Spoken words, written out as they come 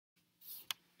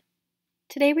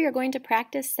Today we are going to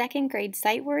practice second grade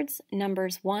sight words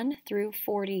numbers 1 through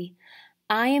 40.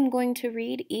 I am going to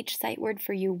read each sight word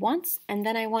for you once, and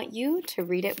then I want you to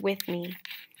read it with me.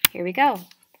 Here we go.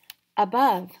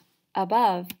 Above,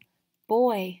 above,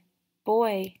 boy,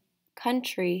 boy,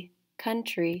 country,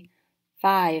 country,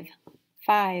 5,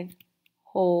 5,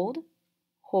 hold,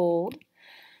 hold,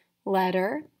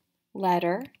 letter,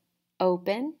 letter,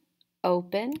 open,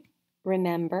 open,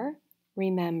 remember,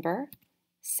 remember,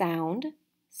 sound,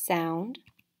 sound,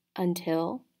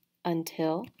 until,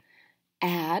 until,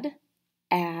 add,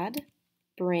 add,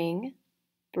 bring,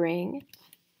 bring,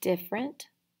 different,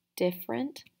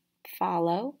 different,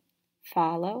 follow,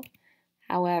 follow,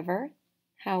 however,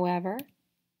 however,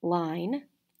 line,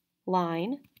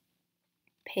 line,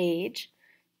 page,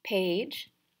 page,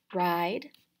 ride,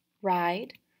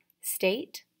 ride,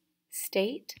 state,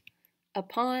 state,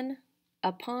 upon,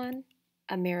 upon,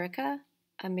 America,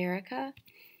 America,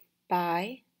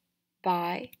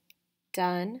 by,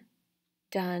 done,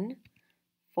 done,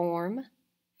 form,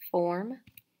 form,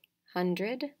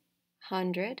 hundred,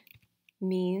 hundred,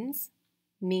 means,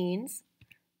 means,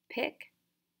 pick,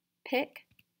 pick,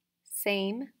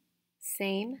 same,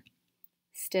 same,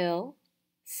 still,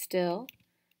 still,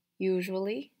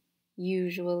 usually,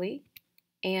 usually,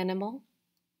 animal,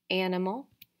 animal,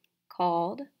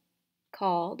 called,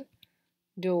 called,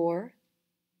 door,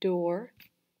 door,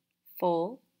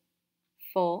 full,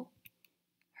 full,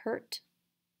 hurt,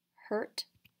 hurt,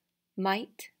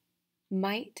 might,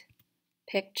 might,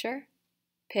 picture,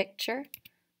 picture,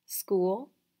 school,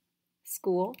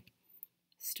 school,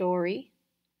 story,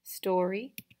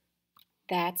 story.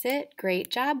 That's it. Great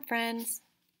job, friends.